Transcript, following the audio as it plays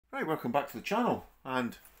Right, welcome back to the channel,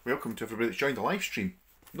 and welcome to everybody that's joined the live stream.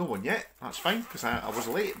 No one yet, that's fine, because I was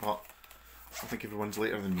late, but I think everyone's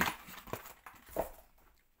later than me.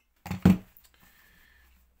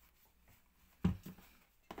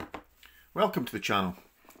 Welcome to the channel.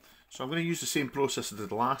 So I'm going to use the same process I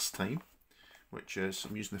did last time, which is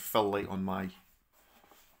I'm using the fill light on my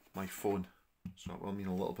phone. So it will mean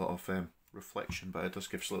a little bit of reflection, but it does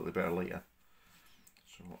give slightly better light in.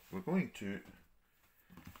 So we're going to...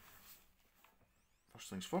 First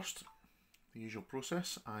things first, the usual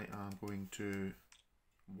process. I am going to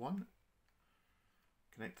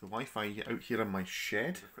connect the Wi-Fi out here in my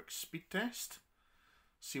shed. A quick speed test.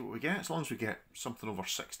 See what we get. As long as we get something over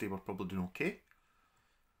 60, we're probably doing okay.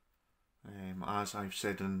 As I've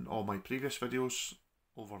said in all my previous videos,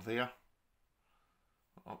 over there,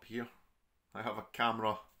 up here, I have a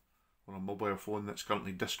camera on a mobile phone that's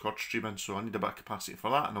currently Discord streaming, so I need a bit of capacity for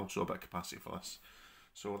that and also a bit of capacity for this.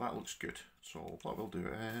 So that looks good. So what we'll do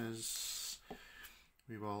is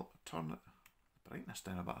we will turn the brightness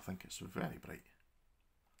down a bit. I think it's very bright.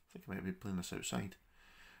 I think I might be playing this outside.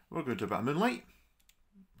 We're going to do a bit of moonlight.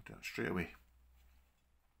 We'll do it straight away.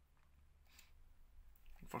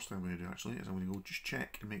 The first thing I'm going to do actually is I'm going to go just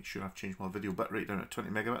check and make sure I've changed my video bitrate down at 20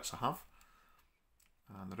 megabits. I have.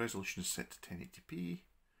 And the resolution is set to 1080p.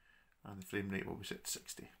 And the frame rate will be set to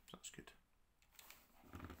 60. So that's good.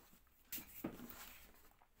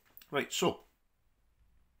 Right, so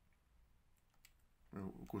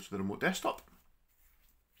we'll go to the remote desktop,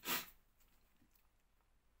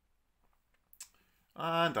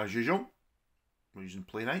 and as usual we're using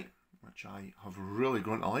Play Night, which I have really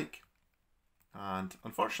grown to like. And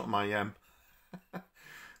unfortunately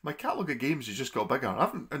my catalogue of games has just got bigger. I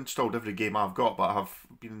haven't installed every game I've got, but I have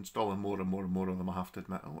been installing more and more and more of them, I have to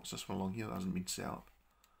admit. Oh, what's this one along here that hasn't been set up?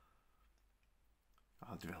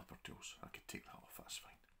 Developer tools, I could take that off, that's fine.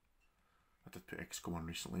 I did put XCOM on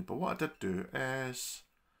recently, but what I did do is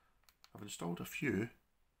I've installed a few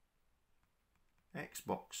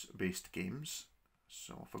Xbox based games.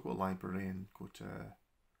 So if I go to library and go to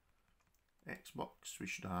Xbox, we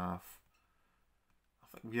should have,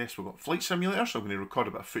 yes, we've got Flight Simulator, so I'm going to record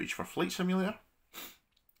a bit of footage for Flight Simulator.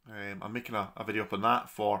 I'm making a video up on that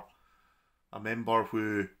for a member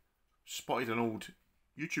who spotted an old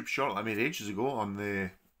YouTube short that I made ages ago on the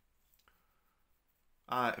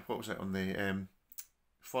what was it, on the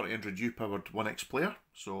 4000U powered 1X player.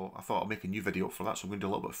 So I thought I'd make a new video for that, so I'm going to do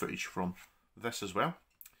a little bit of footage from this as well.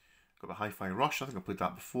 Got the Hi-Fi Rush, I think I played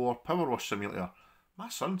that before. Power Wash Simulator, my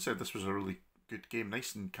son said this was a really good game,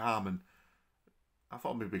 nice and calm, and I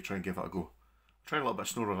thought I'd maybe try and give it a go. I tried a little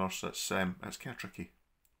bit of SnowRunner, it's kind of tricky.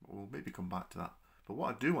 We'll maybe come back to that. But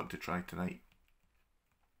what I do want to try tonight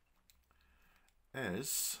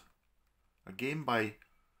is a game by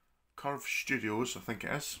Curve Studios, I think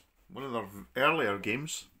it is. One of their earlier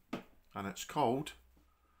games. And it's called,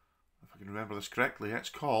 if I can remember this correctly, it's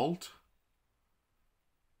called...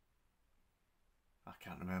 I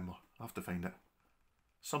can't remember. I'll have to find it.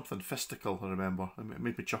 Something Fisticle, I remember. It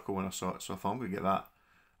made me chuckle when I saw it, so I thought I'm going to get that.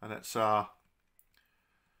 And it's a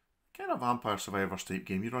kind of Vampire Survivors type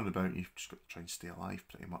game. You run about and you've just got to try and stay alive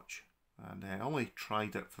pretty much. And I only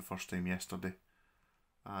tried it for the first time yesterday.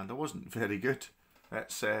 And it wasn't very good.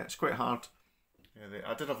 It's quite hard.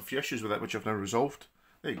 I did have a few issues with it, which I've now resolved.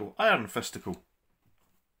 There you go, Iron Fisticle.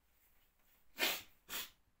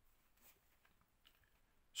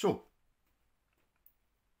 So,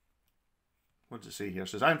 what does it say here? It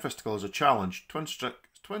says Iron Fisticle is a challenge, twin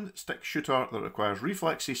stick shooter that requires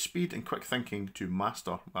reflexes, speed, and quick thinking to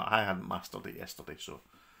master. Well, I hadn't mastered it yesterday, so.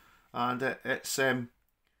 And it's $5.99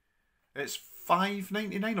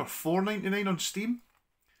 or $4.99 on Steam.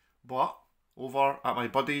 But over at my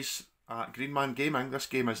buddies at Greenman Gaming, this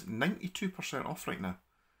game is 92% off right now.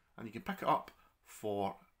 And you can pick it up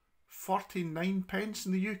for 49p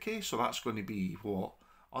in the UK. So that's going to be, what,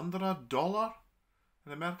 under $1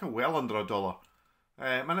 in America? Well under $1.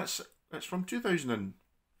 And it's from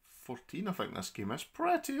 2014, I think this game is.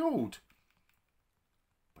 Pretty old.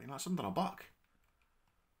 But you know, it's under $1.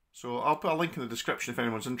 So I'll put a link in the description if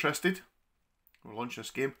anyone's interested. We'll launch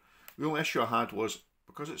this game. The only issue I had was,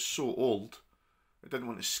 because it's so old, it didn't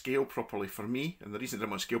want to scale properly for me. And the reason it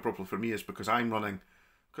didn't want to scale properly for me is because I run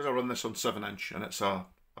this on 7-inch and it's a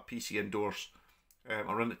PC indoors. I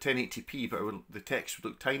run at 1080p, but the text would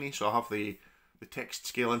look tiny, so I have the text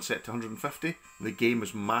scaling set to 150. The game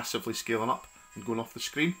is massively scaling up and going off the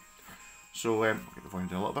screen. So I'll get the volume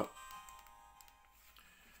down a little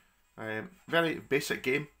bit. Very basic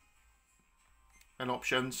game. In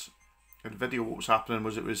options, in video, what was happening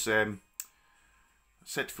was it was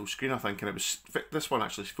set to full screen, I think, and it was this one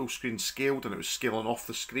actually full screen scaled, and it was scaling off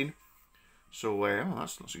the screen. So oh,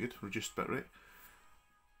 that's not so good. Reduced bitrate.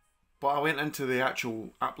 But I went into the actual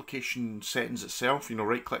application settings itself. You know,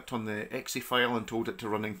 right clicked on the exe file and told it to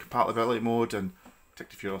run in compatibility mode, and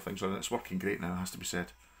ticked a few other things on it. It's working great now, has to be said.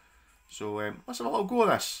 So let's have a little go of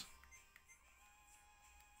this.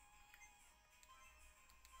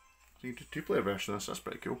 So you can do 2-player version of this. That's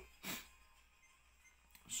pretty cool.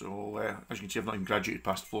 So as you can see, I've not even graduated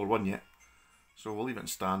past floor 1 yet. So we'll leave it in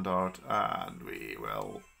standard, and we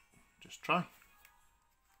will just try.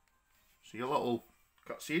 So your little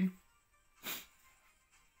cutscene,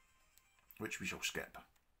 which we shall skip.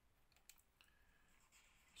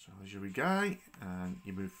 So there's your wee guy, and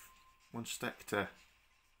you move one stick to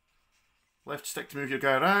left stick to move your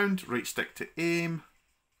guy around, right stick to aim.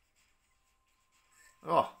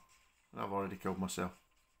 Oh, I've already killed myself.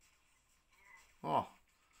 Oh,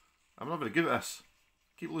 I'm not very good at this.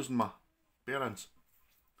 Keep losing my bearings.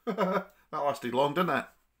 That lasted long, didn't it?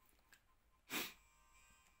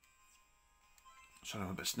 Sorry,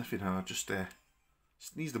 I'm a bit sniffy now. I just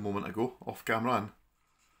sneezed a moment ago off camera and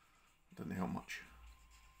it didn't help much.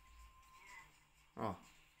 Oh.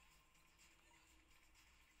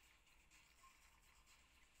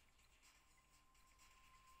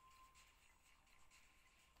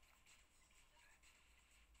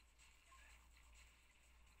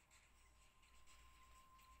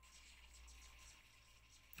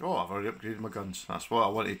 Oh, I've already upgraded my guns. That's what I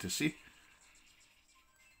wanted to see.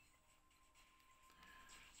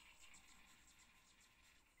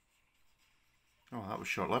 Oh, that was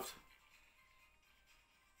short-lived.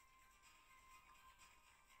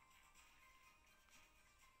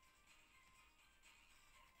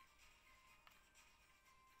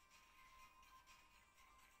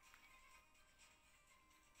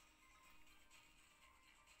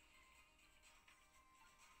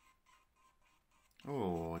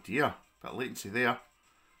 Oh dear, bit of latency there.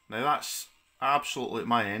 Now that's absolutely at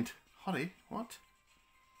my end. Hurry, what?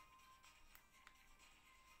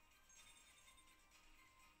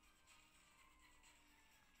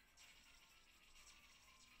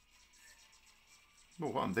 Oh,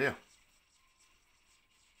 what I'm there.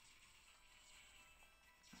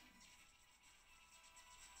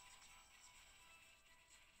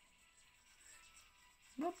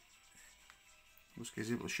 Nope. This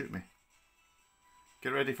guy's able to shoot me.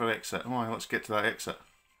 Get ready for exit. Oh, let's get to that exit.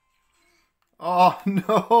 Oh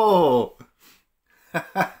no!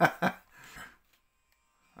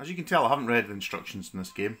 As you can tell, I haven't read the instructions in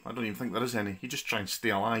this game. I don't even think there is any. You just try and stay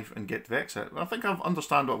alive and get to the exit. I think I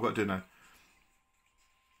understand what I've got to do now.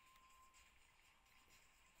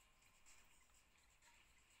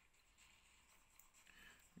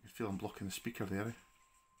 I feel I'm blocking the speaker there.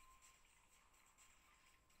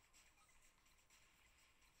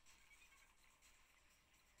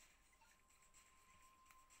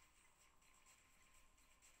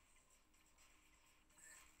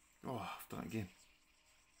 Oh, I've done it again.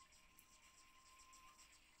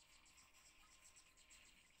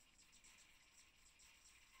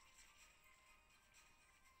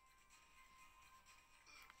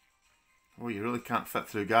 Oh, you really can't fit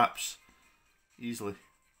through gaps easily.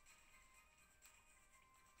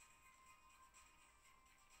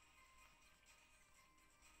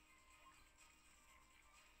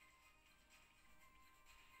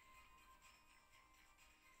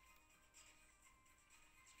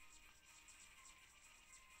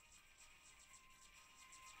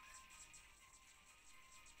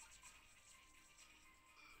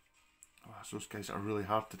 Oh, those guys are really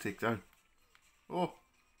hard to take down. Oh.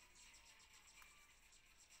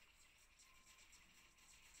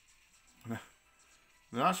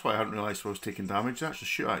 Now that's why I hadn't realised I was taking damage. They actually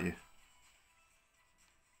shoot at you.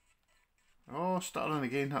 Oh, starting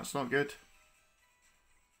again. That's not good.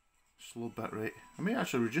 Slow bitrate. I may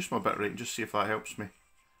actually reduce my bitrate and just see if that helps me.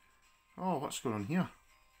 Oh, what's going on here?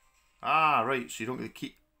 Ah, right. So you don't get the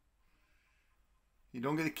key. You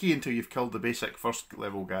don't get the key until you've killed the basic first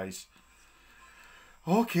level guys.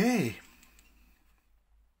 Okay.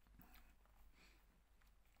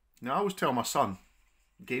 Now I always tell my son,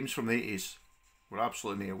 games from the 80s were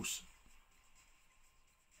absolute nails.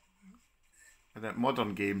 And that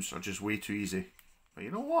modern games are just way too easy. But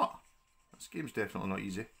you know what? This game's definitely not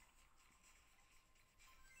easy.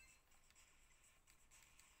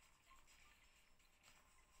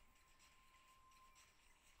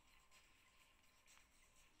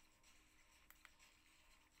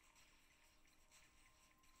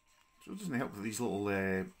 So it doesn't help that these little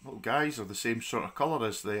guys are the same sort of colour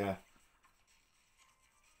as the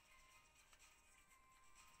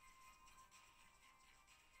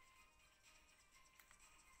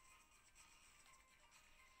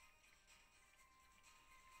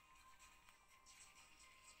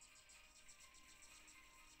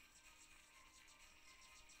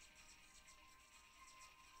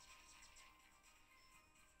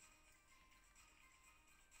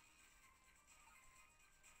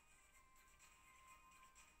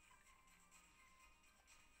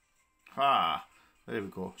Ha! There we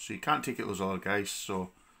go. So you can't take out those other guys,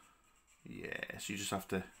 so yes, you just have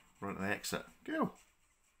to run to the exit. Go!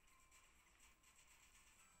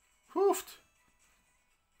 Hoofed!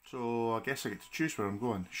 So I guess I get to choose where I'm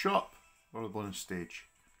going. Shop or the bonus stage.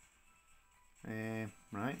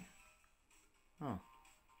 Right. Oh.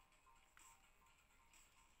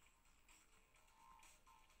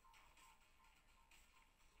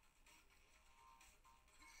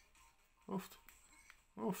 Oofed.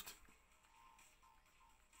 Oofed.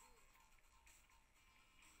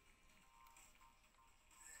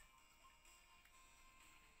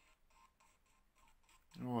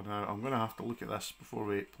 Oh, now I'm going to have to look at this before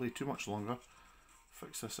we play too much longer.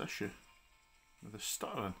 Fix this issue with the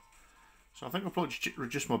stuttering. So I think I'll probably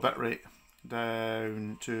reduce my bitrate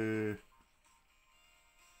down to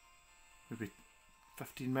maybe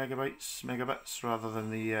 15 megabits rather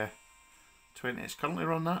than the 20 it's currently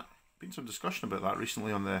run that. Been some discussion about that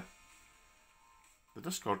recently on the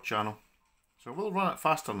Discord channel. So we'll run it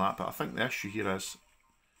faster than that, but I think the issue here is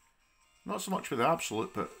not so much with the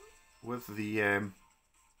Abxylute, but with the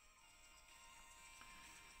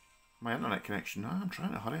my internet connection. I'm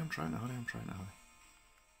trying to hurry, I'm trying to hurry.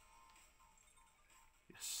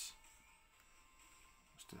 Yes.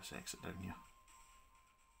 Let's do this exit down here.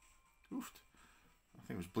 Oofed. I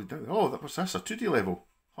think it was bleed out. Oh, that was this, a 2D level.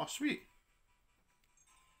 Oh, sweet.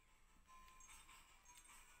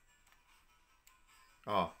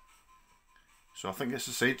 Oh. So I think it's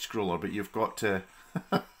a side scroller, but you've got to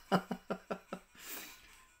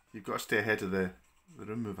you've got to stay ahead of the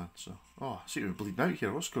room moving. So oh, I see we're bleeding out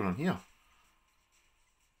here. What's going on here?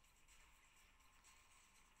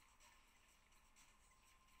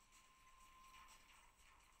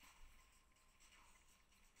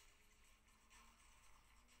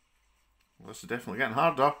 Well, this is definitely getting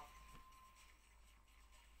harder.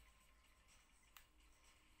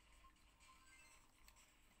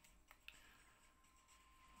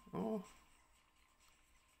 Oh.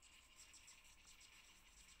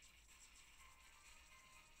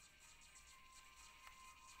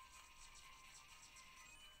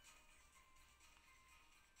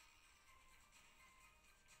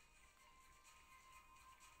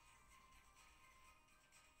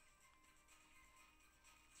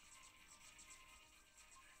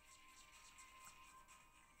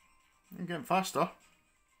 I'm getting faster. Pick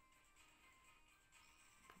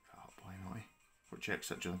that up, why not? Which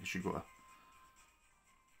exit do you think I should go to?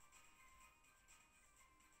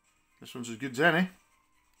 This one's as good as any.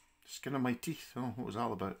 Skin of my teeth. Oh, what was that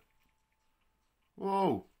all about?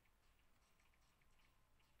 Whoa!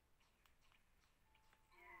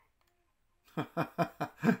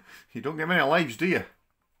 You don't get many lives, do you?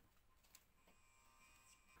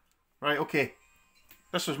 Right, okay.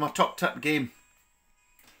 This was my top tip game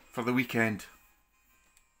for the weekend.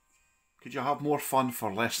 Could you have more fun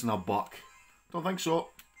for less than $1? Don't think so.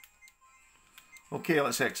 Okay,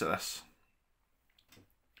 let's exit this.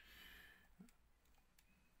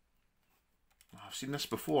 I've seen this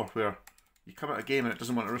before where you come out a game and it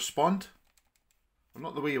doesn't want to respond. Or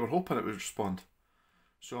not the way you were hoping it would respond.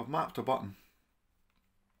 So I've mapped a button.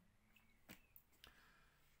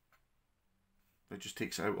 It just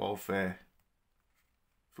takes it out of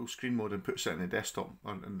full screen mode and puts it in the desktop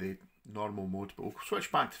or in the normal mode. But we'll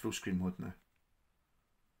switch back to full screen mode now.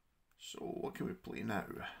 So what can we play now?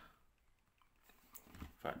 In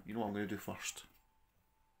fact, you know what I'm going to do first.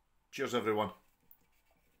 Cheers everyone.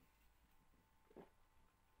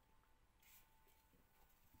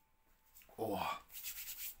 Oh.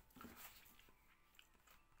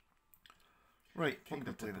 Right,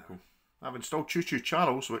 Kingdom Typical. I've installed Choo Choo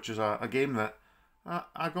Charles, which is a game that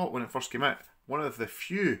I got when it first came out. One of the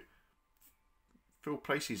few full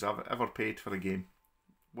prices I've ever paid for a game.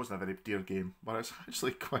 It wasn't a very dear game, but it's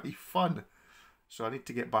actually quite fun. So I need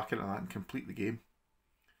to get back into that and complete the game.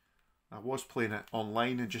 I was playing it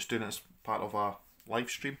online and just doing it as part of a live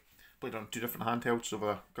stream. Played it on 2 different handhelds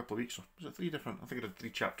over a couple of weeks. Or was it 3 different? I think I did 3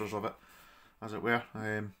 chapters of it, as it were.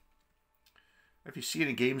 If you see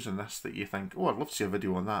any games in this that you think, oh, I'd love to see a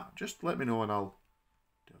video on that, just let me know and I'll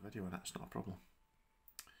do a video on it. It's not a problem.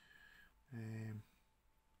 I'll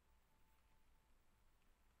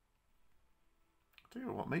tell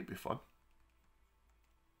you what might be fun.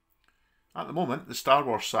 At the moment, the Star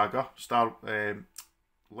Wars saga,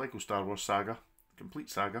 Lego Star Wars saga, complete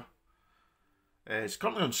saga, it's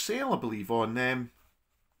currently on sale, I believe, on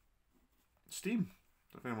Steam.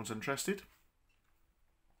 If anyone's interested.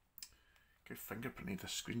 Okay, fingerprinted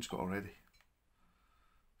this screen's got already.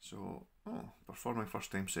 So, oh, performing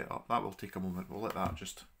first time setup. That will take a moment. We'll let that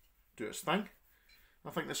just do its thing. I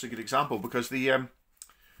think this is a good example because the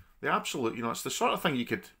the Abxylute, you know, it's the sort of thing you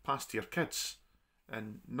could pass to your kids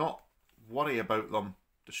and not worry about them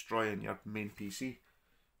destroying your main PC. Do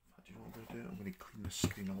you know what I'm going to do? I'm going to clean the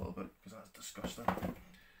screen a little bit because that's disgusting. There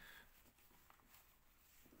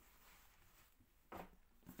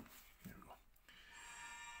we go.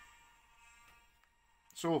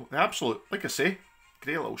 So, the Abxylute, like I say,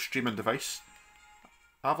 great little streaming device.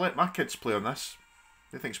 I've let my kids play on this.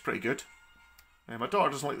 They think it's pretty good. My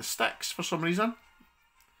daughter doesn't like the sticks for some reason.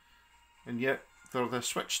 And yet, they're the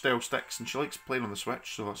Switch style sticks and she likes playing on the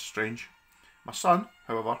Switch, so that's strange. My son,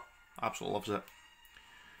 however, absolutely loves it.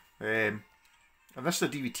 And this is a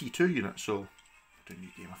DVT2 unit, so do a new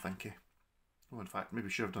game, I think. Oh, in fact, maybe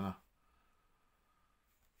should have done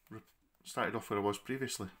started off where I was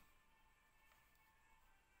previously.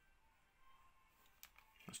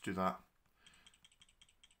 Let's do that.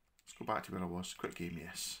 Let's go back to where I was. Quick game,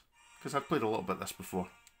 yes. Because I've played a little bit of this before.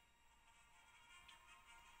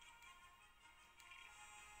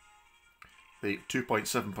 The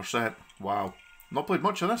 2.7%. Wow. Not played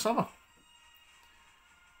much of this, have I?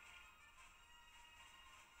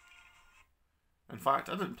 In fact,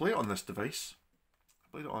 I didn't play it on this device.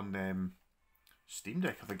 I played it on Steam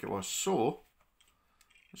Deck, I think it was. So,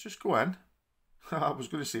 let's just go in. I was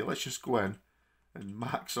going to say, let's just go in and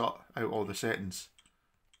max out all the settings.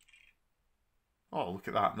 Oh, look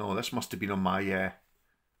at that. No, this must have been on my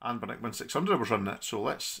Anbernic 1600 I was running it. So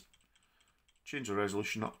let's change the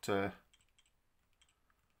resolution up to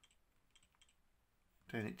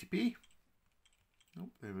 1080p. Oh,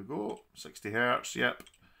 there we go. 60 Hz, yep.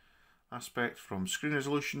 Aspect from screen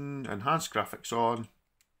resolution, enhanced graphics on.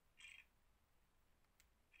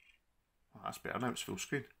 Oh, that's better now, it's full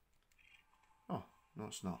screen. Oh, no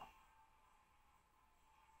it's not.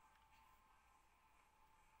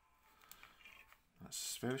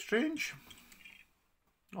 That's very strange.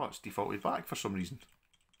 Oh, it's defaulted back for some reason.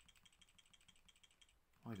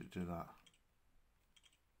 Why did it do that?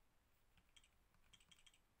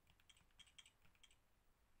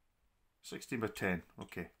 (16:10),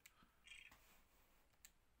 okay.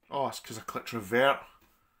 Oh, it's because I clicked revert.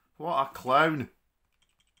 What a clown.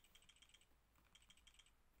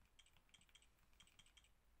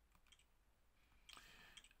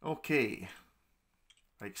 Okay.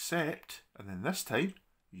 Accept, and then this time,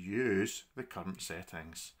 use the current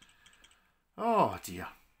settings. Oh dear,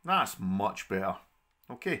 that's much better.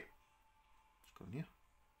 Okay. Let's go in here.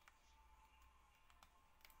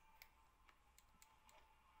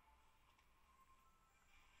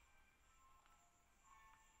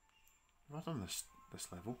 Have I done this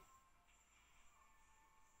level?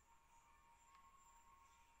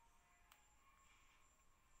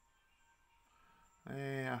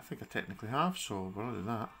 I think I technically have, so we're not doing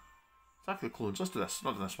that. It's actually clones. Let's do this.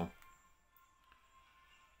 Not do this one.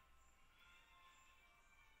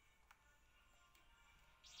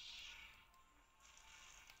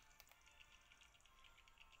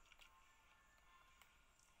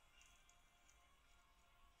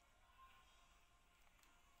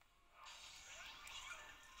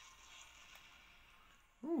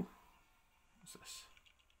 Ooh, what's this?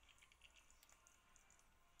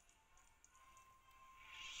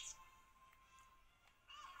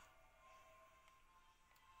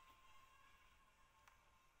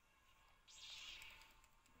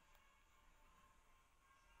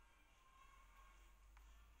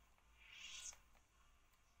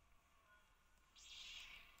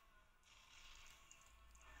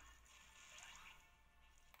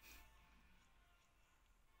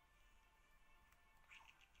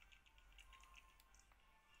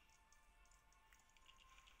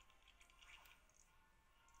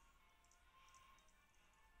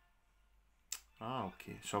 Ah,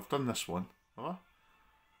 okay. So I've done this one. Oh.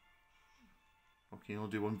 Okay, I'll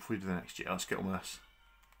do one before we do the next year. Let's get on with this.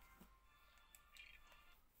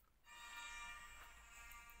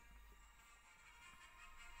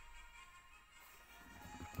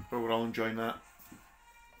 Well, we're all enjoying that.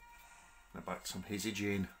 Now back to some Hazy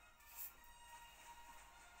Jane.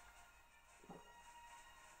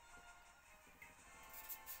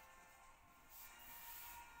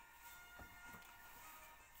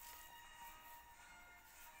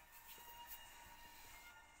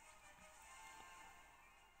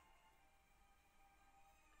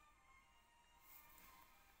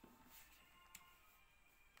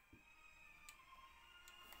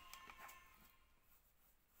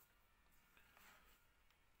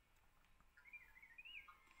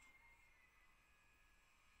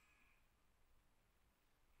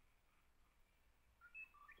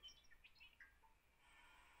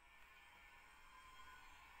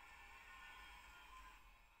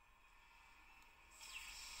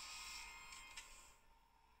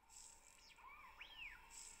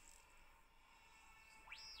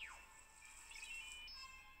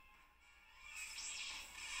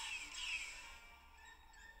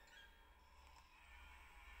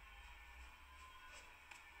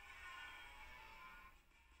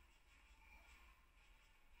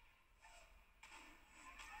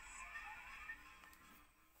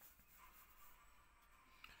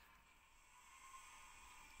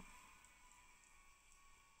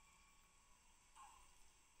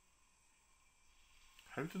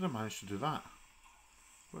 How did I manage to do that?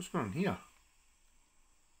 What's going on here?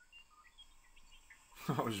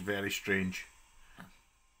 That was very strange.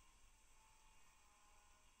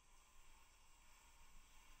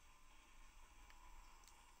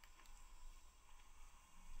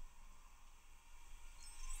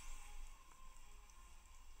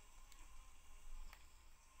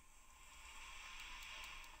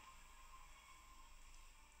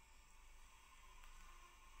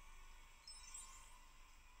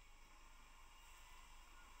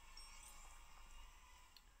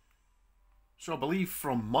 So I believe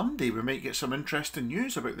from Monday we might get some interesting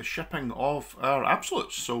news about the shipping of our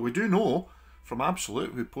Abxylutes. So we do know from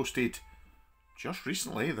Abxylute, who posted just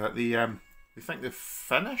recently, that they think they've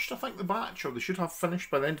finished, I think, the batch, or they should have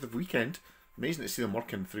finished by the end of the weekend. Amazing to see them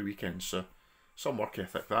working 3 weekends, so some work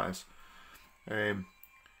ethic that is.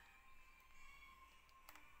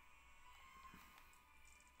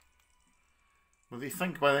 Well, they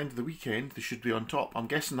think by the end of the weekend they should be on top. I'm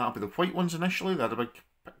guessing that'll be the white ones initially. They had a big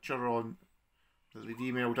picture on that they'd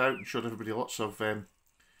emailed out and showed everybody lots of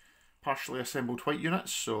partially assembled white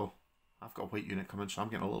units. So I've got a white unit coming, so I'm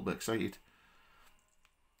getting a little bit excited.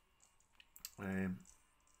 And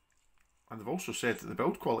they've also said that the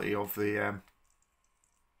build quality of the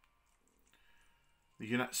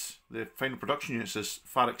units, the final production units,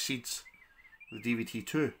 far exceeds the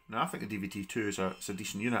DVT2. Now I think the DVT2 is a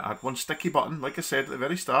decent unit. I had one sticky button, like I said at the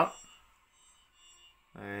very start.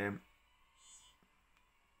 I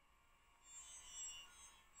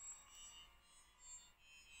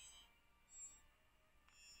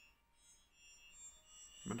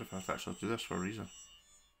wonder if I have to actually do this for a reason.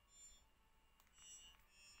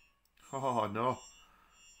 Oh no.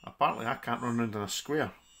 Apparently I can't run around in a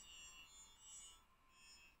square.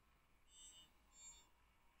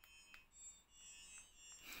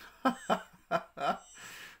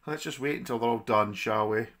 Let's just wait until they're all done, shall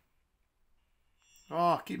we?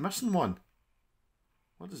 Oh, I keep missing one.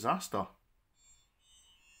 What a disaster.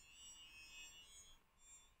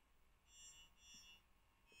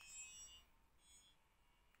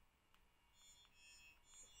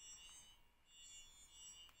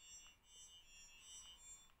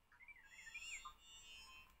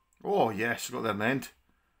 Oh yes, got there in the end.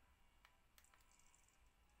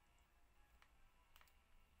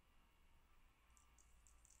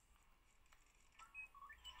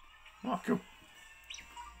 Oh, cool.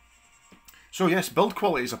 So yes, build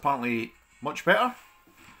quality is apparently much better.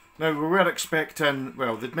 Now we were expecting,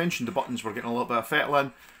 well, they'd mentioned the buttons were getting a little bit of fettle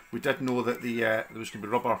in. We did know that there was going to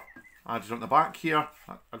be rubber added on the back here.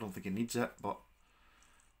 I don't think it needs it, but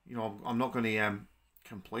you know, I'm not going to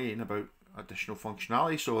complain about additional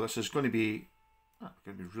functionality. So this is going to be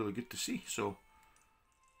really good to see. So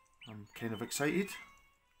I'm kind of excited,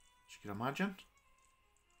 as you can imagine.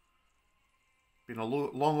 Been a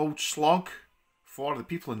long old slog for the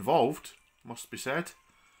people involved, must be said.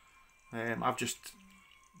 I've just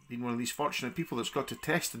been one of these fortunate people that's got to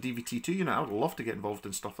test the DVT2 unit. I would love to get involved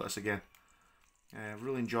in stuff like this again.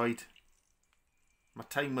 Really enjoyed my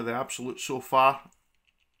time with the Abxylute so far.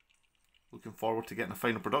 Looking forward to getting a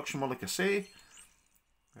final production one, like I say.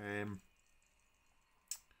 You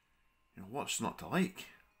know, what's not to like?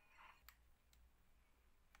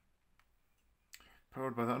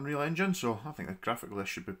 Powered by the Unreal Engine, so I think the graphically this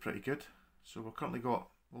should be pretty good. So we've currently got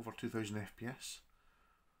over 2000 FPS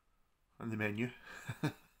in the menu.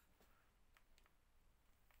 I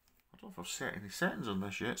don't know if I've set any settings on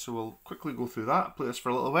this yet, so we'll quickly go through that, play this for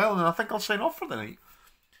a little while, and then I think I'll sign off for the night.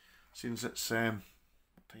 Since it's, what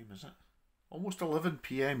time is it? Almost 11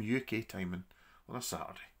 PM UK timing on a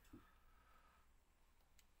Saturday.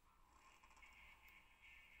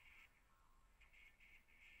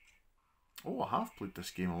 Oh, I have played this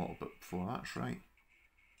game a little bit before, that's right.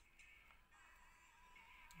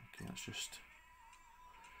 Okay, let's just...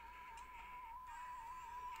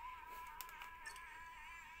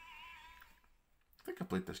 I think I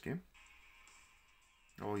played this game.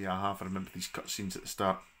 Oh yeah, I have. I remember these cutscenes at the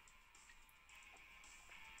start.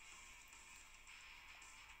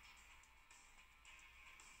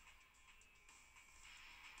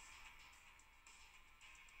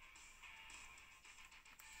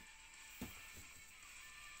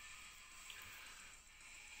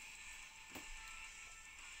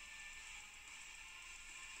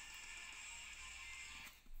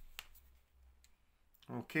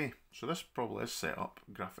 Okay, so this probably is set up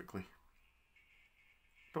graphically.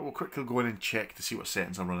 But we'll quickly go in and check to see what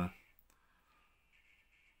settings I'm running.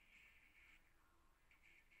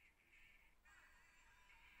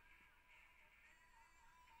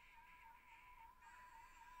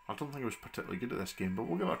 I don't think I was particularly good at this game, but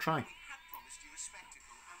we'll give it a try.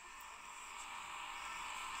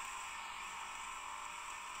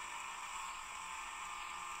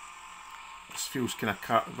 This feels kind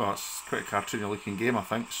of well, it's quite a cartoony looking game, I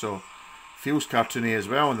think, so feels cartoony as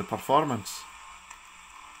well in the performance.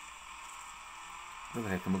 Where the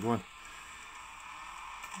heck am I going?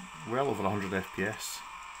 Well over 100 FPS.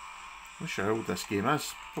 I'm not sure how old this game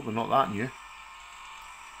is. Probably not that new.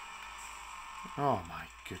 Oh my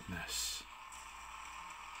goodness.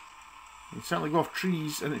 You can certainly go off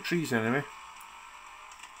trees, into trees anyway.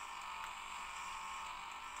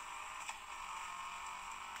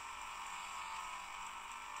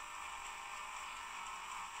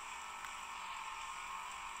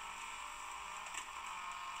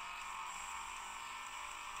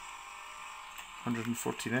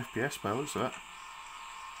 £114 FPS by the looks of it.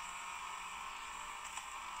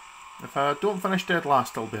 If I don't finish dead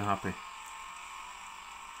last, I'll be happy.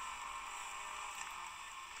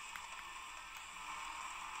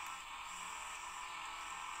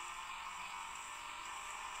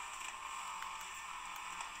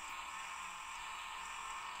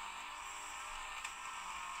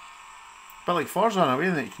 But like Forza in a way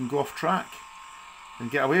that you can go off track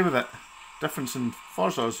and get away with it. Difference in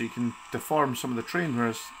Forza is you can deform some of the terrain,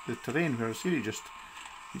 whereas here you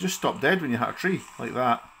just stop dead when you hit a tree like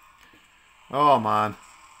that. Oh man.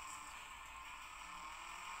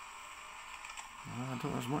 I don't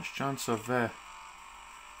think there's much chance of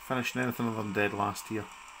finishing anything other than dead last here.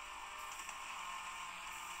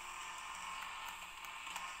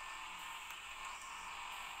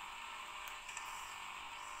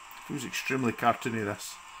 Feels extremely cartoony,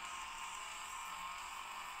 this.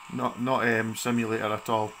 Not simulator at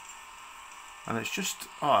all. And it's just,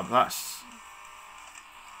 oh, that's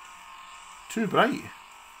too bright.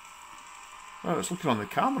 Oh, it's looking on the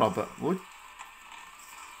camera, but look.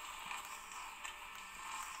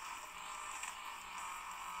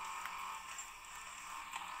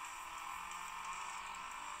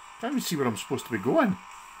 Can't even see where I'm supposed to be going.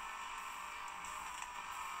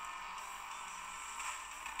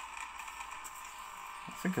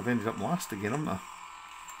 I think I've ended up last again, haven't I?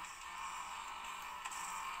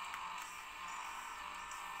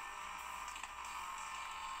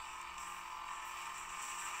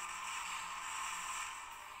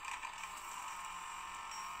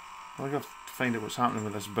 I have to find out what's happening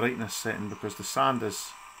with this brightness setting, because the sand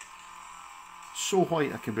is so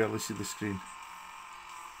white I can barely see the screen.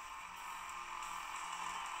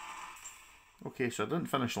 Okay, so I didn't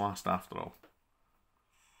finish last after all.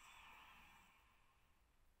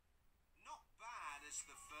 Not bad as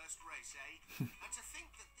the first race, eh? And to think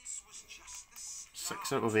that this was just the start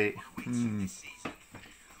 6 out of 8.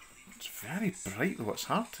 It's very bright though. It's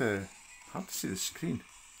hard to see the screen.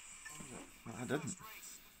 I didn't.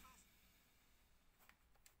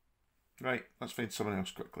 Right, let's find something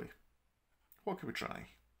else quickly. What could we try?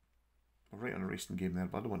 We're right on a racing game there,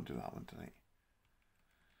 but I don't want to do that one tonight.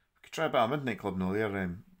 We could try a bit of Midnight Club now.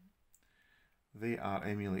 They are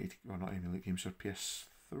emulated, well not emulated games, they're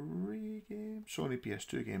PS3 games, Sony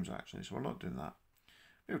PS2 games actually, so we're not doing that.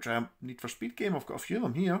 Maybe we'll try a Need for Speed game. I've got a few of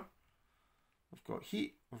them here. We've got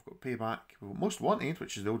Heat, we've got Payback, we've got Most Wanted,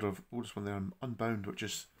 which is the oldest one there, and Unbound, which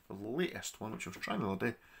is the latest one, which I was trying the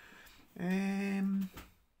other day.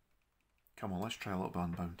 Come on, let's try a little bit of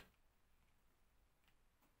Unbound.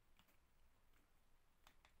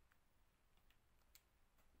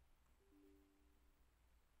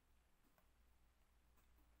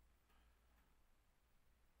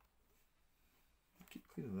 I keep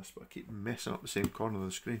cleaning this, but I keep messing up the same corner of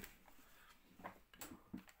the screen.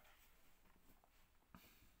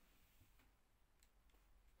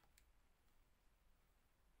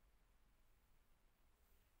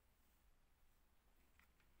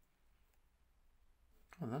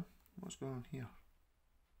 And then, what's going on here?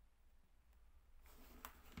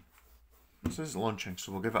 This is launching,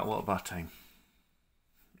 so we'll give it a little bit of time.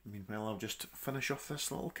 Meanwhile, I'll just finish off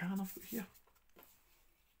this little can I've got here.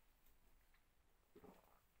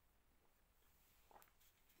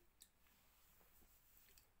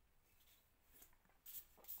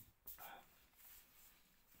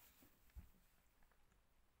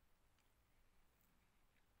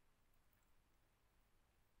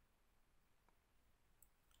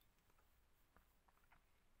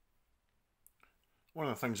 One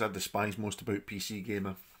of the things I despise most about PC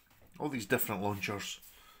gaming, all these different launchers.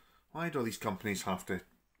 Why do all these companies have to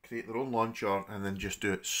create their own launcher and then just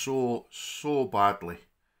do it so badly?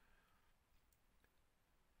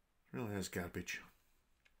 It really is garbage.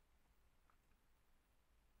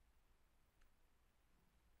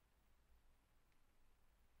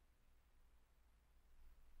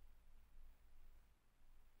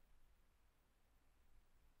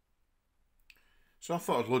 So I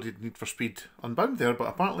thought I'd loaded Need for Speed Unbound there, but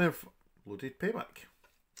apparently I've loaded Payback.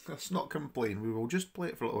 Let's not complain. We will just play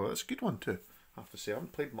it for a little while. It's a good one too, I have to say. I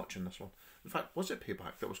haven't played much in this one. In fact, was it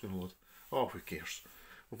Payback that was going to load? Oh, who cares?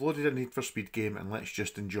 We've loaded a Need for Speed game and let's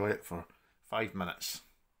just enjoy it for 5 minutes.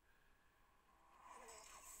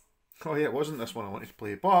 Oh yeah, it wasn't this one I wanted to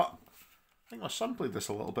play, but I think my son played this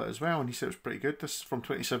a little bit as well and he said it was pretty good. This is from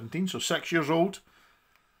 2017, so 6 years old.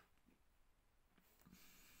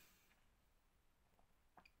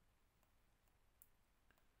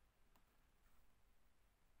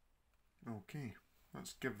 Okay,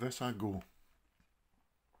 let's give this a go.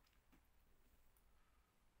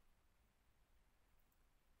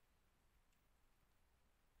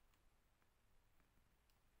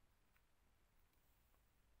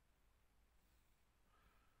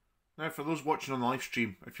 Now, for those watching on the live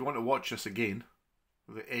stream, if you want to watch this again,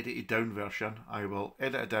 the edited down version, I will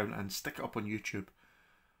edit it down and stick it up on YouTube.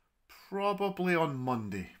 Probably on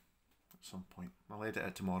Monday at some point. I'll edit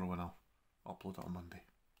it tomorrow and I'll upload it on Monday.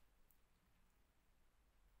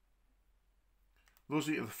 Those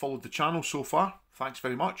of you that have followed the channel so far, thanks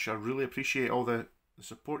very much. I really appreciate all the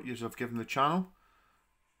support you have given the channel.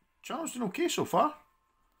 Channel's doing okay so far.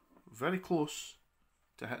 Very close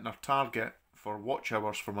to hitting our target for watch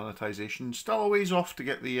hours for monetization. Still a ways off to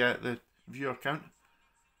get the viewer count.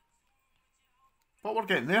 But we're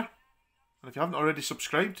getting there. And if you haven't already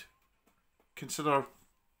subscribed, consider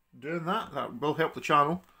doing that. That will help the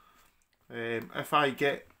channel. If I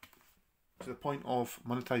get to the point of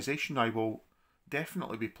monetization, I will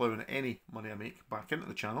definitely be ploughing any money I make back into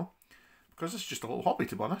the channel, because it's just a little hobby,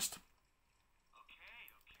 to be honest.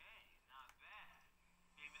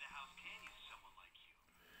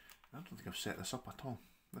 I don't think I've set this up at all.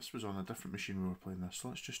 This was on a different machine we were playing this, so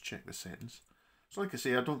let's just check the settings. So like I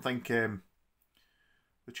say, I don't think the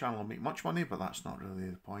channel will make much money, but that's not really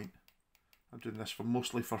the point. I'm doing this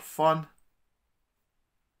mostly for fun.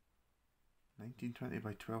 1920 by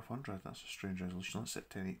 1200, that's a strange resolution. Let's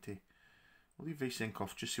set 1080. We'll leave VSync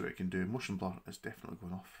off, just see what it can do. Motion blur is definitely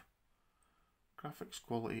going off. Graphics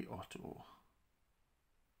quality auto.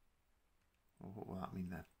 Well, what will that mean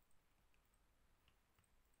then?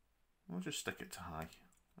 We'll just stick it to high.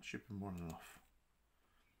 That should be more than enough.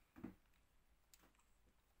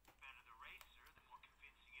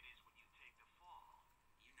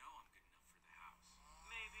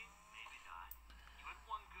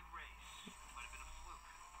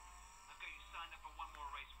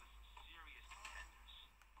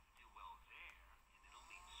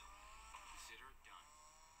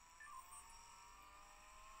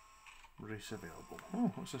 Race available.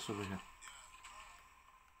 Oh, what's this over here?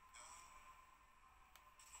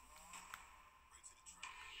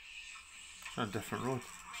 It's on a different road.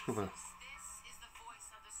 Let's go over there. This is the voice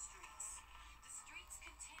of the streets. The streets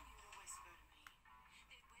continue to whisper to me.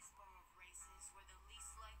 They whisper of races where the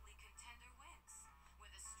least likely contender wins,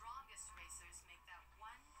 where the strongest racers make that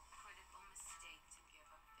one critical mistake to give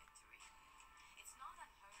up victory. It's not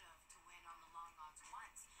unheard of to win on the long odds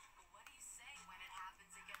once, but what do you say when it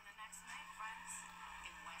happens again the next night, friends?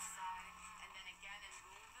 In Westside, and then again in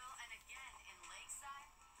Boonville, and again in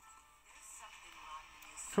Lakeside? There's something rotten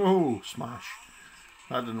in this. Oh, smash.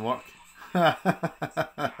 That didn't work. I have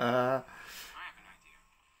an idea.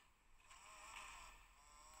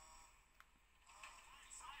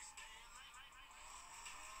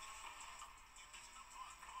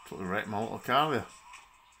 Totally wrecked my little car there.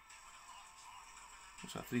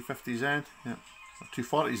 What's that, 350Z? Yeah. Or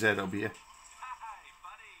 240Z it'll be, yeah. Hi,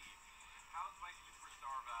 buddy. How's my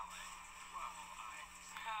superstar valet? Well,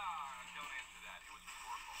 don't answer that. It was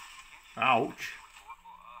rhetorical. Ouch.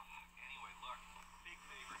 Anyway, look. Big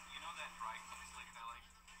favor. You know that dry cleaning place I like?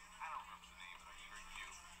 I don't remember the name, but I'm sure you do.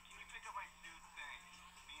 Can you pick up my suit? Thanks.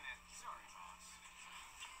 Mean it. Sorry, boss.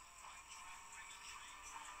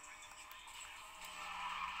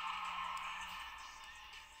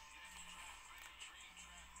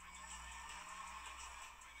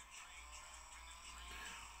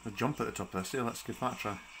 The jump at the top of this, yeah, let's give that a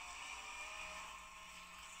try.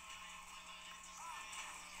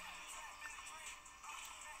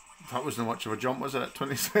 That wasn't much of a jump, was it?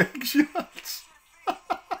 26 yards.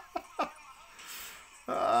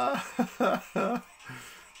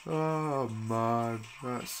 Oh man,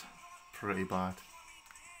 that's pretty bad.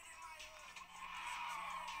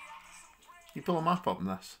 Can you pull a map up in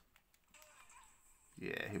this?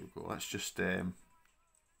 Yeah, here we go. Let's just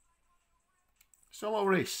it's a little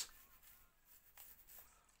race.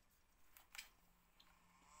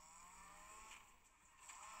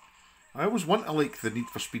 I always want to like the Need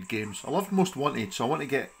for Speed games. I loved Most Wanted, so I want to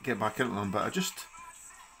get back into them, but I just,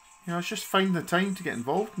 you know, I just find the time to get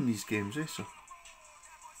involved in these games, so.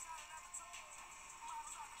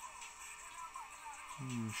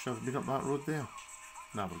 Should have been up that road there.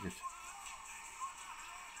 Nah, we're good.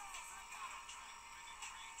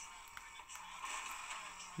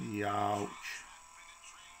 Youch.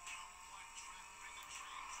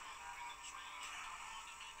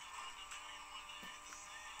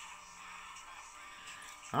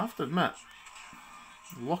 I have to admit,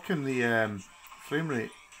 locking the frame rate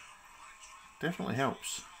definitely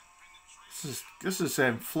helps. This is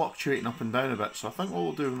fluctuating up and down a bit, so I think what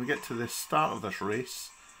we'll do when we get to the start of this race,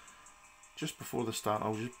 just before the start,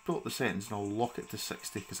 I'll just pull up the settings and I'll lock it to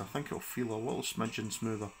 60 because I think it'll feel a little smidgen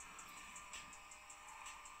smoother.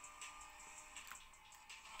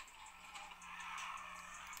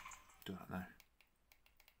 Do that now.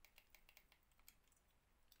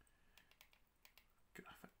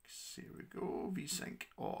 Graphics, here we go, VSync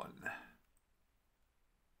on.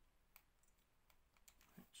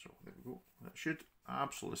 So there we go. That should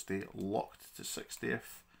absolutely stay locked to 60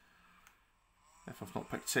 if I've not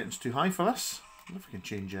picked settings too high for this. I wonder if I can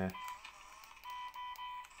change Tyler, where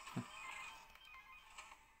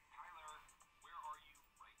are you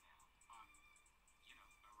right now? You know,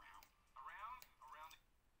 around.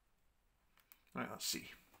 Right, let's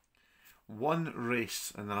see. One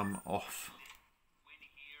race and then I'm off. Win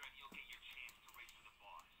here and you'll get your chance to race for the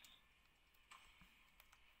boss.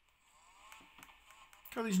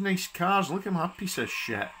 Look at these nice cars. Look at my piece of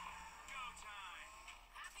shit.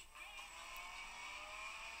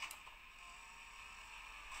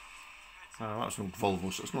 Oh, that's no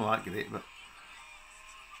Volvo, so it's not that great, but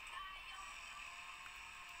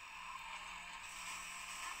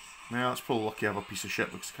yeah, that's probably lucky I have a piece of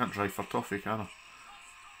shit because I can't drive for toffee, can I?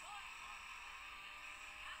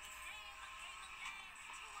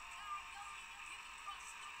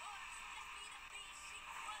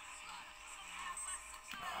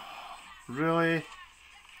 Really?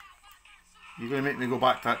 You're going to make me go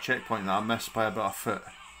back to that checkpoint that I missed by about a foot?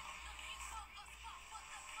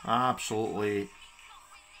 Absolutely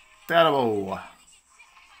terrible.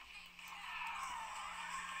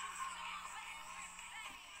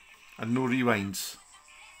 And no rewinds.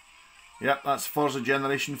 Yep, that's Forza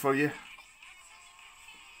Generation for you.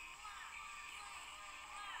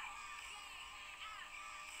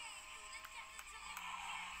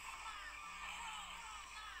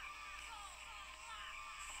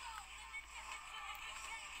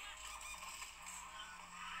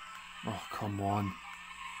 Oh, come on.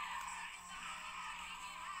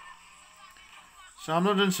 So I'm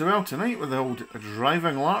not doing so well tonight with the old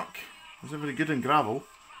driving lark. I was very good in gravel.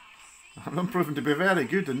 I'm proving to be very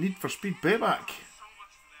good in Need for Speed Payback.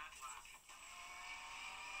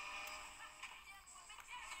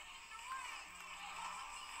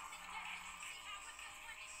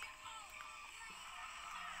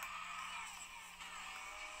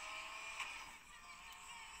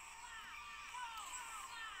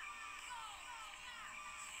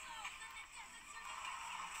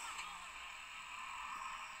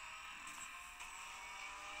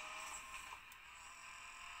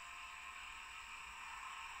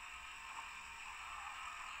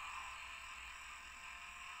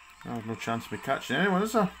 There's no chance of me catching anyone,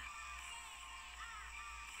 is there? One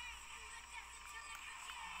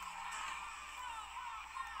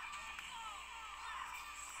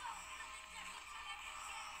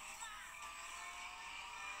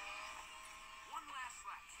last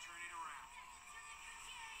lap to turn it around.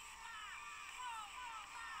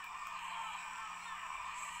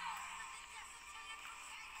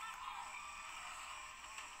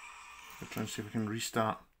 We're trying to see if we can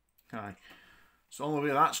restart. Aye. So all the way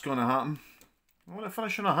that's going to happen. I want to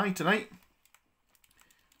finish on a high tonight.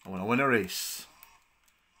 I want to win a race.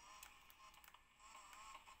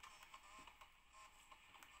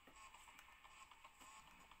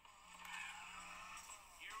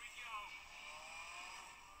 Here we go.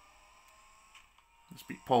 Let's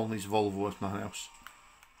beat Paul and his Volvo if nothing else.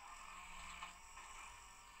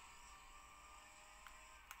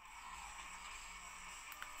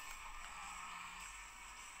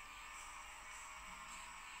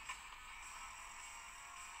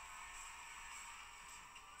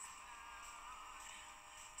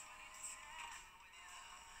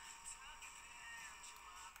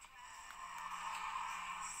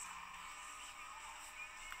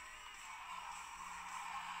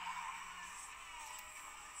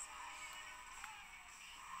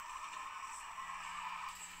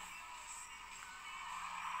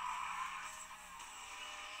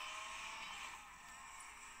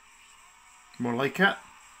 More like it. Gotta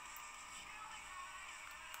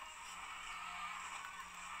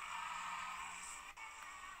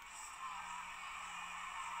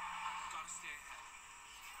stay ahead.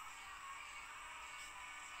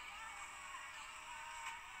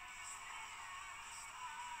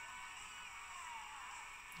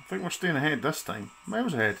 think we're staying ahead this time.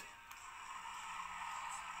 Miles ahead.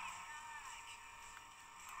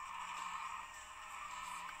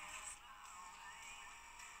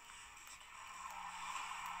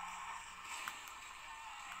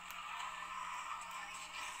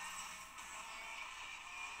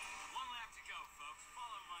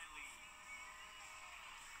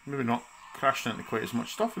 Maybe not crashing into quite as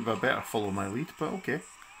much stuff. We'd better follow my lead, but okay.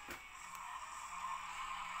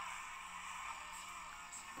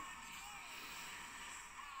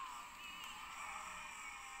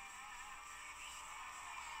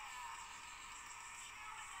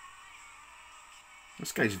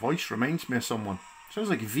 This guy's voice reminds me of someone. Sounds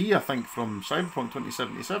like V, I think, from Cyberpunk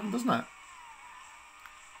 2077, doesn't it?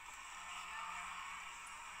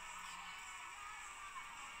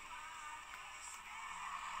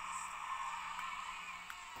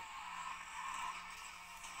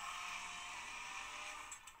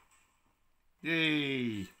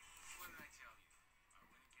 Yay!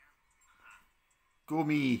 Go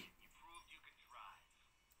me!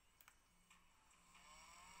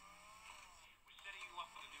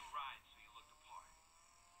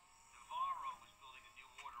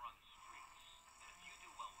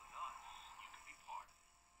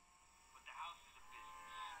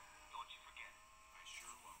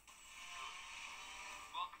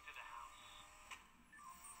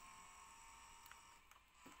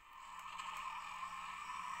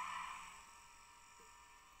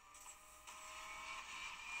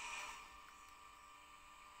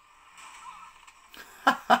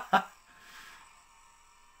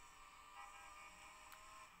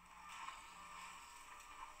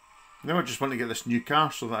 Now I just want to get this new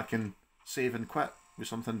car so that I can save and quit with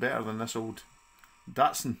something better than this old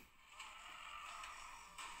Datsun.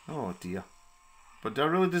 Oh dear. But do I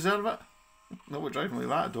really deserve it? No, we're driving like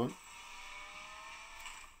that, I don't.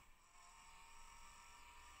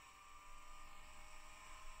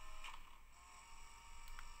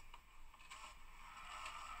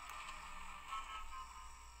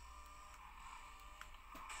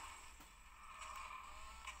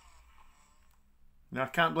 Now I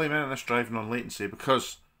can't blame any of this driving on latency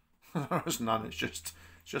because there is none. It's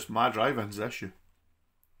just my driving's the issue.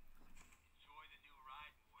 Enjoy the new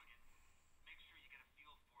ride, Morgan. Make sure you get a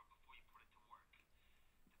feel for it before you put it to work.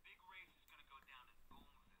 The big race is going to go down in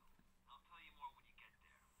Boomville. I'll tell you more when you get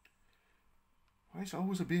there. Why is it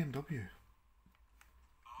always a BMW?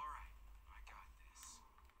 Alright, I got this.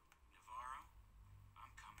 Navarro,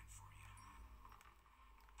 I'm coming for you.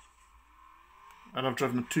 And I've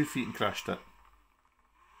driven 2 feet and crashed it.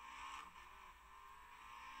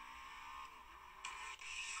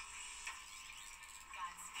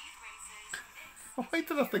 Why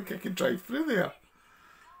did I think I could drive through there?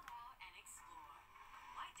 Go out and explore.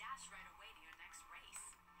 Why dash right away to your next race?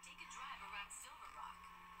 Take a drive around Silver Rock.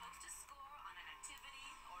 Post a score on an activity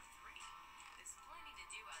or 3. There's plenty to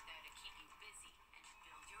do out there to keep you busy and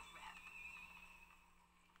build your rep.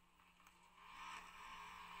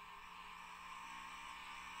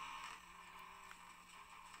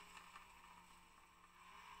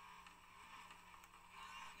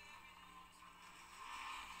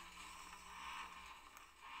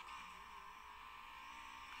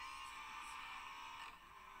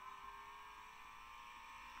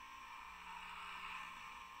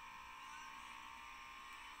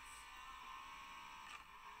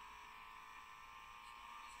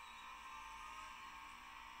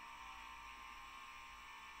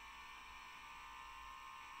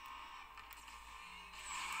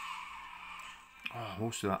 Oh,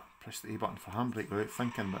 most of that. Press the A button for handbrake without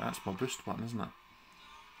thinking, but that's my boost button, isn't it?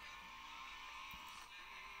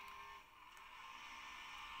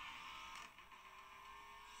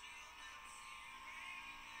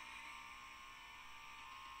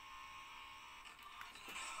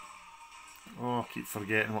 Oh, I keep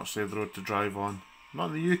forgetting what side of the road to drive on. I'm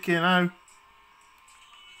not in the UK now.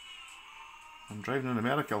 I'm driving in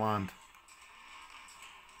America land.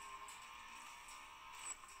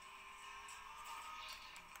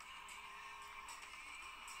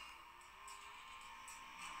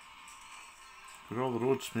 Where all the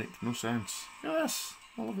roads make no sense. Yes,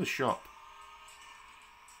 I love the shop.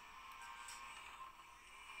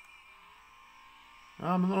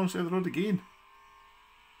 Ah, I'm on the wrong side of the road again.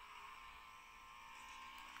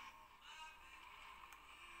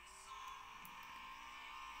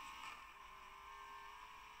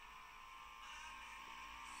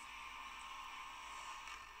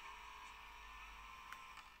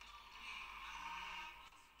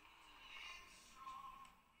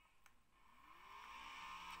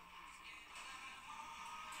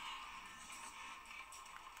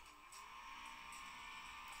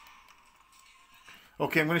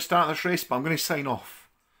 Okay, I'm going to start this race, but I'm going to sign off.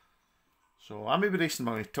 So I may be racing,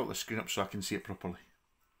 but I'm going to tilt the screen up so I can see it properly.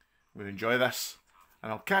 I'm going to enjoy this,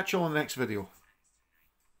 and I'll catch you all in the next video.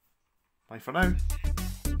 Bye for now.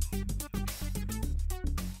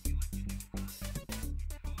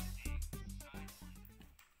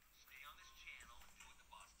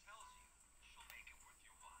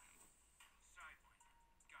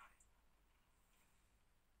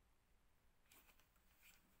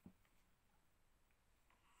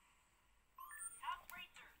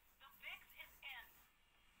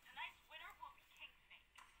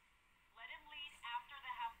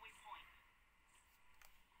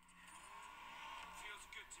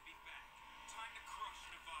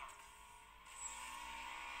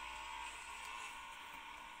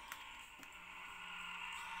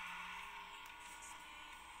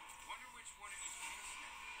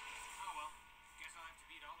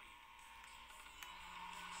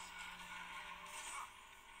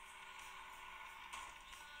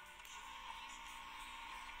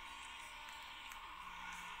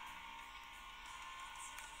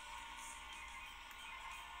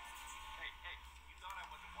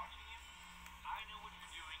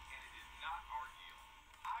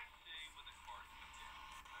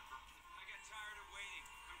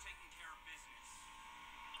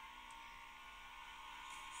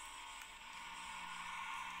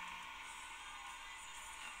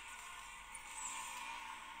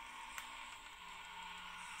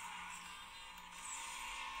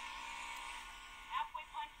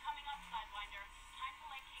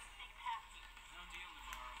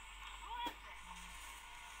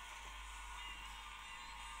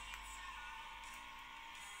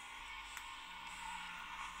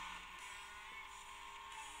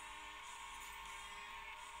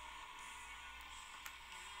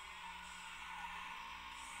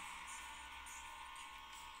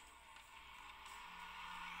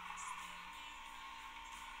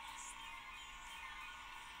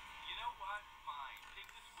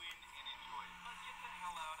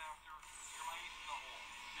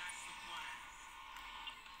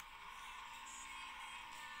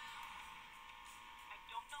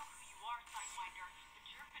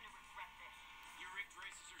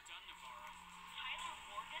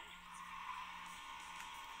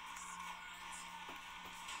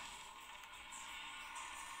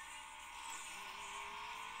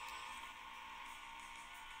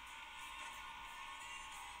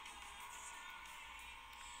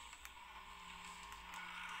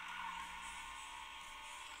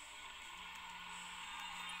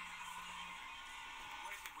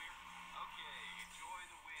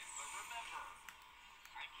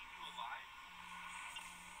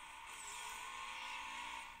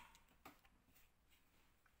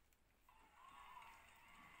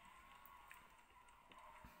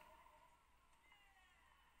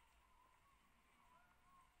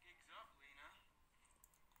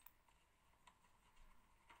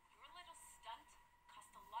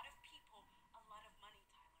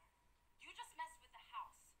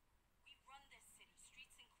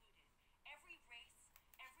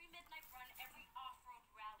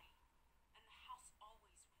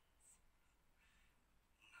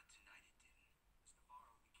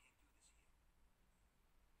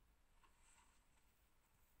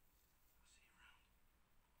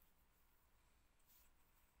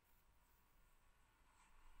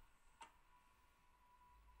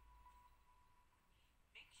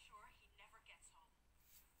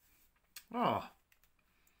 Oh,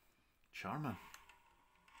 charming.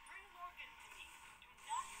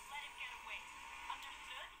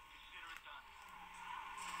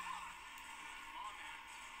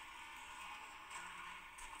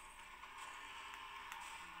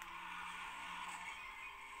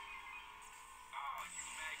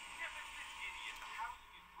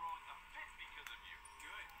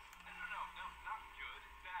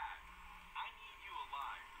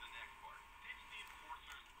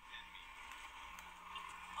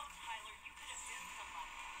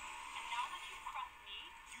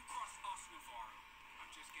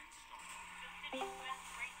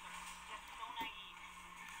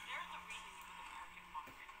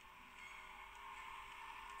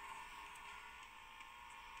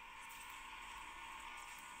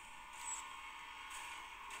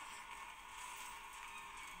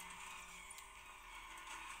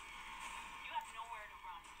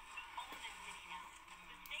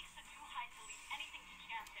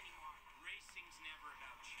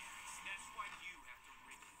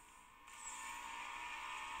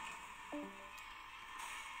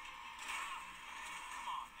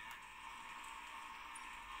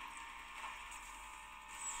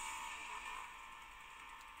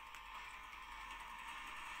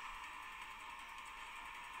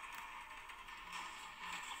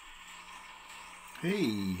 Hey,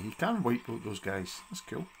 he can wipe out those guys. That's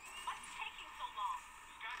cool. What's taking so long?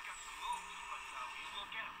 This guy's got some moves, but we just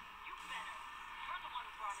won't get him. You better. You're the one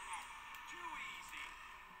who brought him in. Too easy.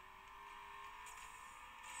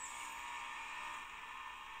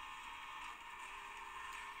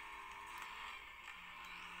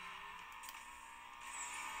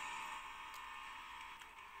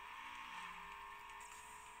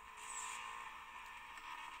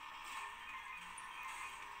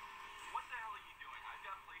 What the hell are you doing? I've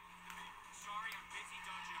got places to be. Sorry, I'm busy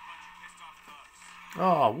dodging a bunch of pissed off thugs.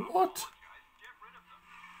 Oh, what? Guys, get rid of them.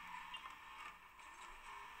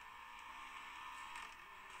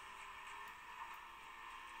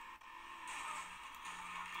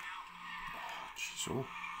 Jeez, oh.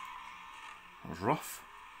 That was rough.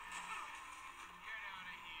 Get out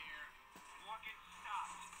of here. Morgan, stop.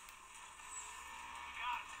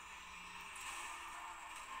 Got it.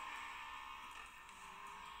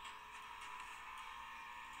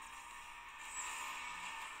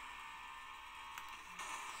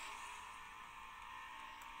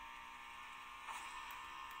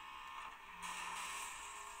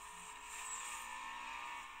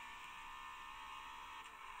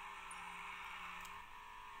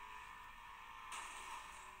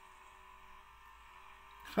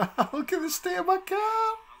 Look at the state of my car.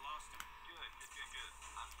 I lost him. Good.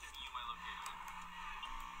 I'm sending you my location.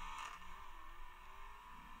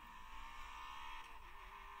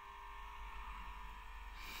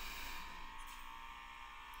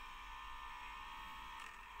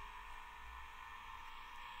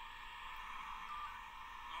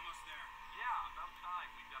 Almost there. Yeah, about time.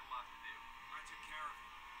 We've got a lot to do. I took care of it.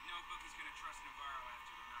 No bookie's gonna trust Navarro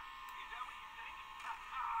after tonight. Is that what you think?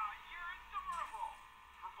 You're adorable.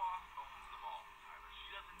 Her boss owns them all, Tyler. She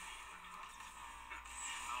doesn't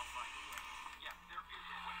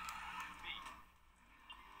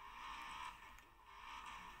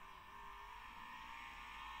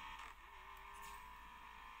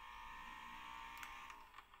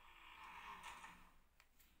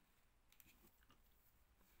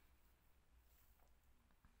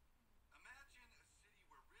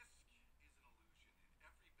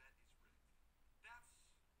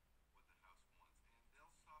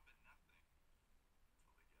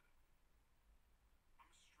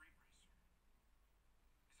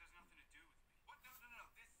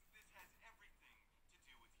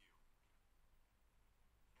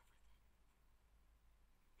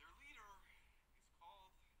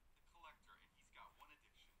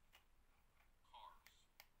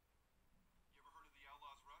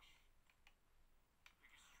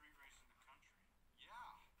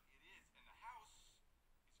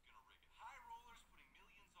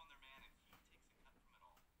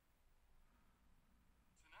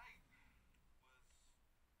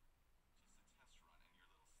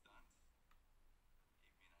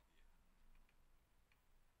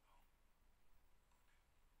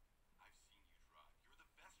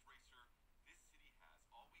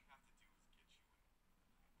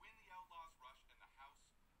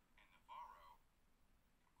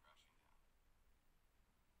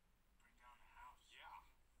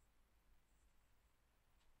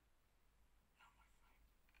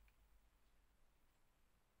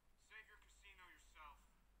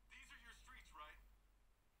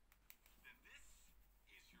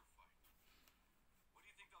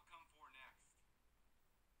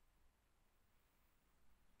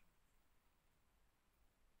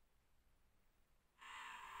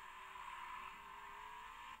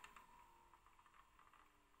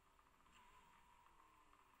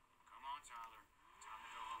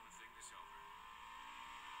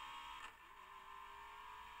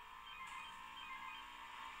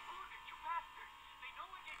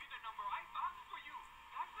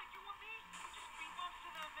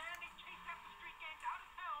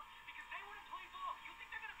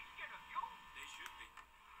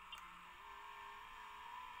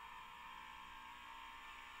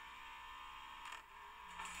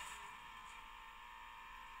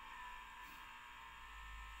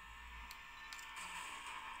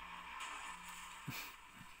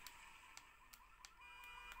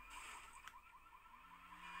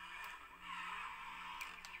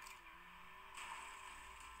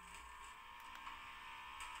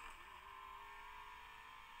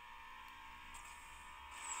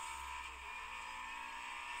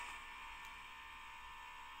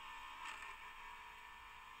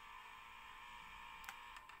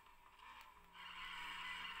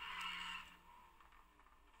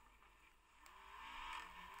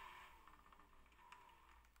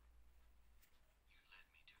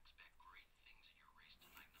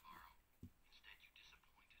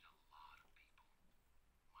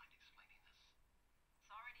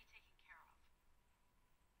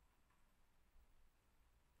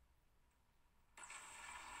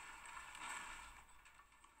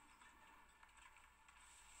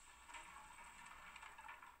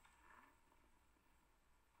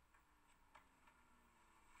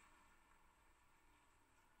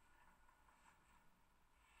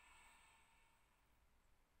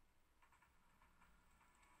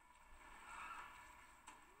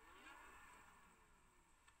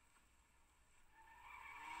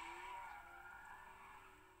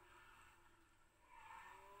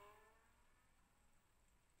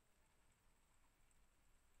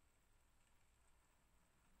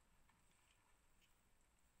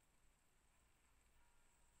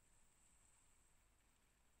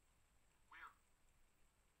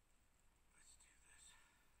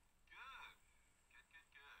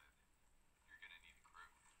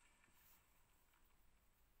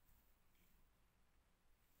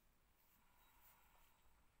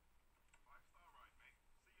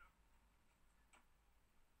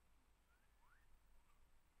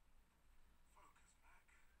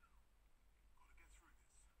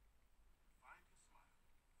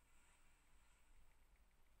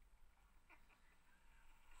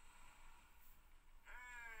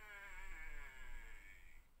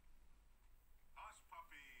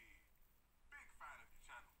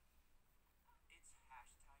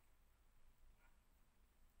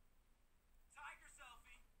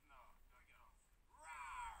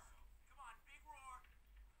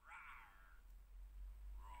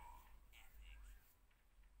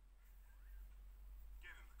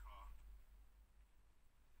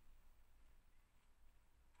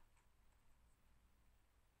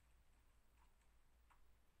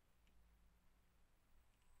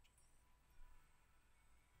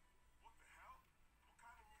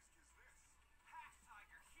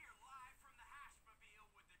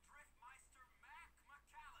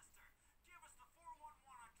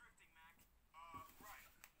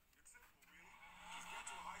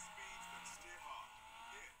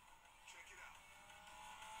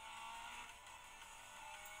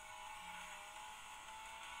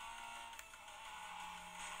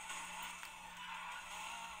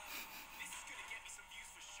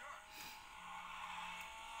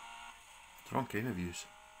Wrong kind of views.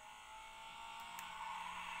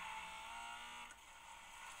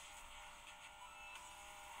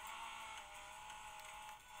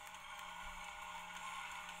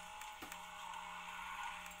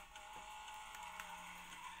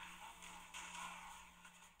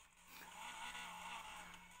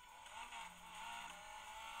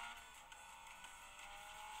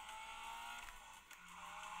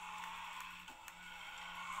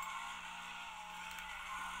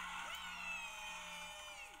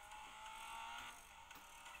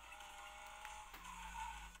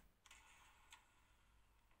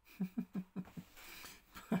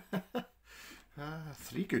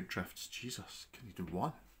 Three good drifts. Jesus, can you do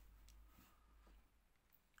one?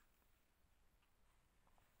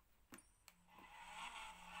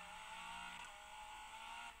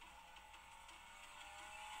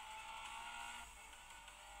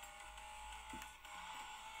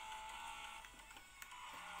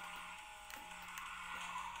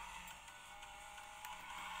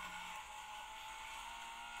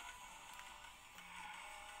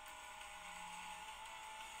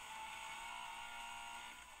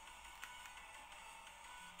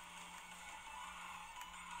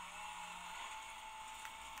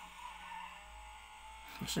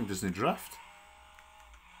 This thing doesn't drift.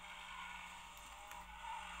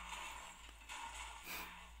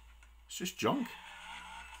 It's just junk.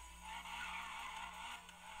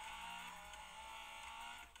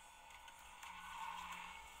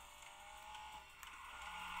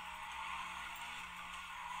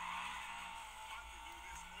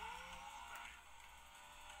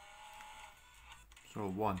 So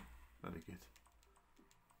one. Very good.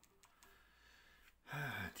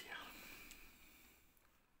 Ah dear.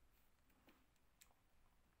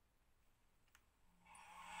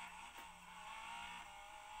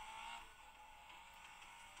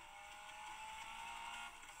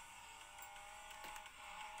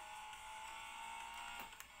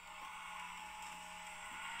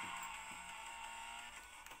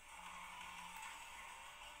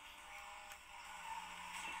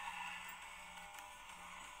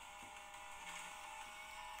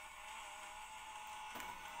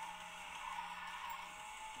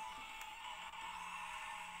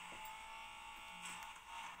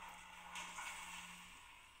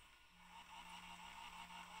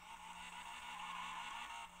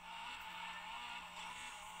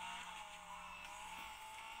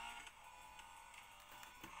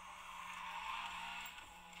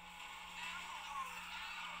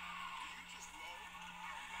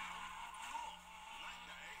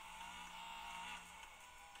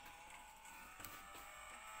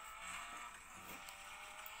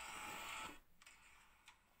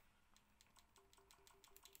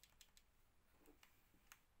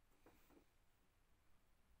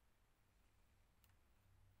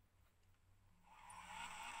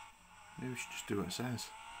 Maybe we should just do what it says.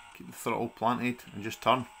 Keep the throttle planted and just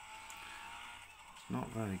turn. It's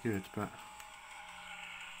not very good, but...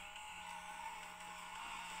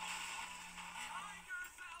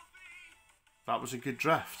 That was a good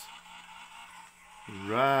drift.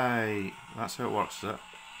 Right, that's how it works, is it?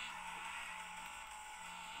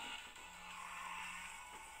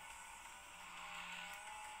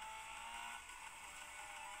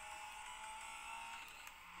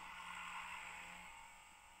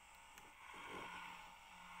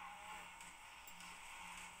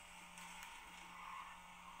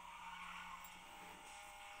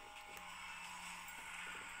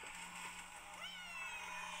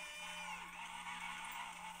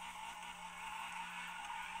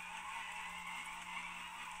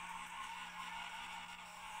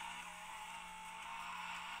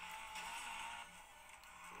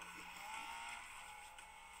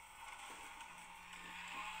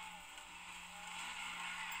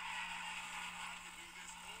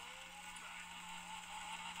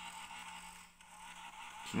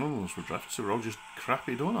 So none of those were drifts, they were all just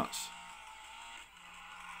crappy donuts.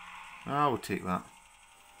 I will take that.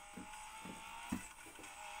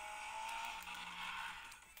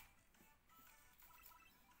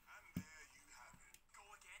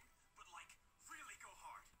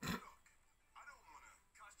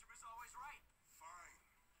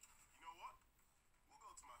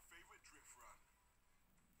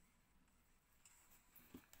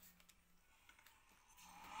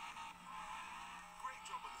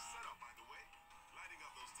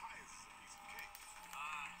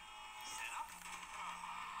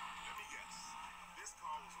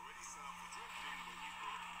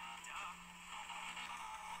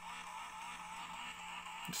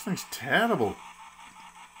 This thing's terrible.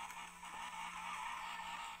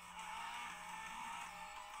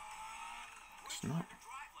 It's not.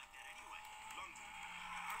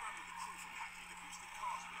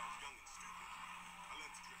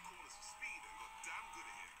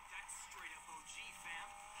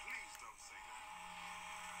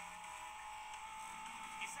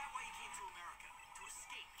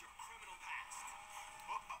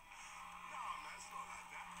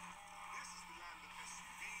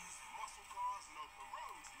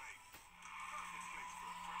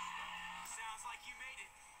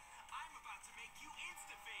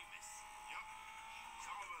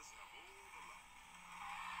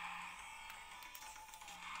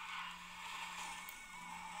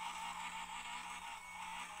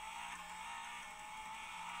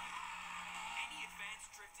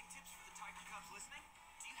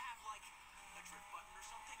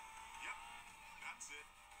 That's it.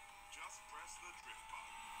 Just press the drift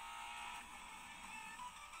button.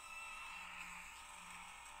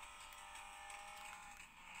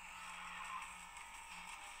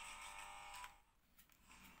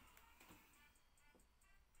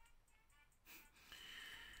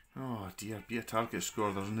 Oh dear, be a target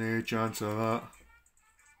score. There's no chance of that.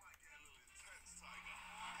 This might get a little intense, Tiger.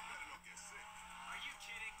 You better not get sick. Are you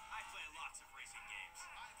kidding? I play lots of racing games.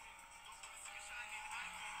 I win. Don't wanna see me shining. I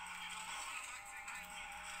win. You know what I like to. I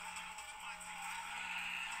win. You don't wanna watch my thing.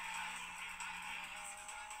 I win. I win. This is the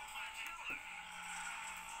diamond in my killer.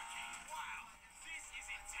 Wow, this is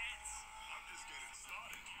intense. I'm just getting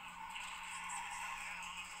started.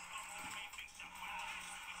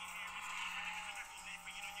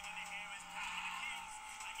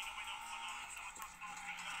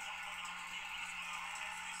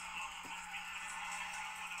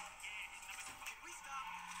 Can we stop?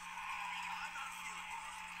 I'm not feeling it.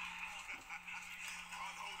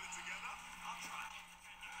 Can't hold it together? I'll try.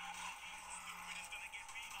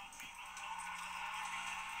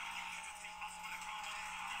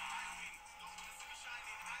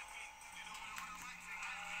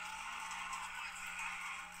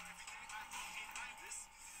 This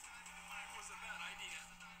was a bad idea.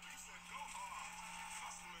 You said go hard.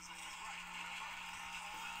 Customers always right, remember?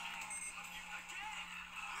 Again!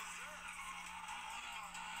 Yes, sir. Probably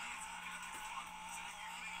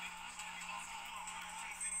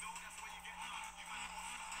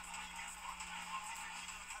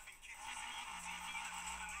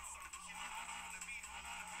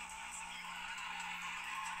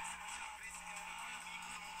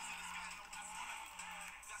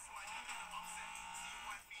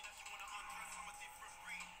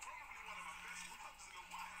one of my best runs in a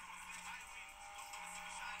while.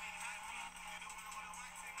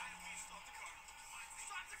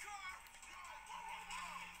 Stop the car!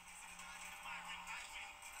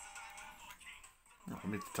 Oh, I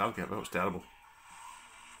made the target, that was terrible.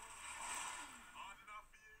 Hard enough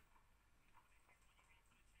for you?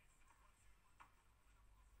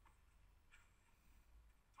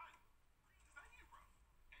 Tiger, is that you, bro?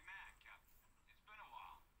 Hey, Mac, it's been a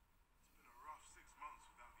while. It's been a rough 6 months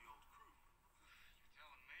without the old crew. You're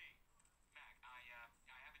telling me. Mac, I have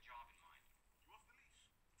a job in mind. You off the leash?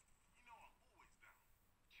 You know I'm always down.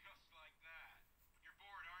 Just like that. You're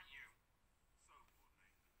bored, aren't you? So bored,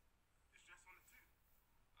 mate. Is Jess on it too?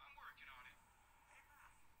 I'm working on it. Hey,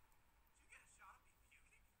 Matt. Did you get a shot of me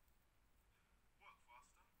puking? Work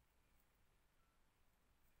faster.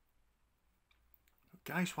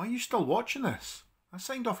 Guys, why are you still watching this? I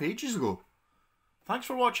signed off ages ago. Thanks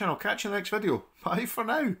for watching, I'll catch you in the next video. Bye for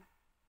now.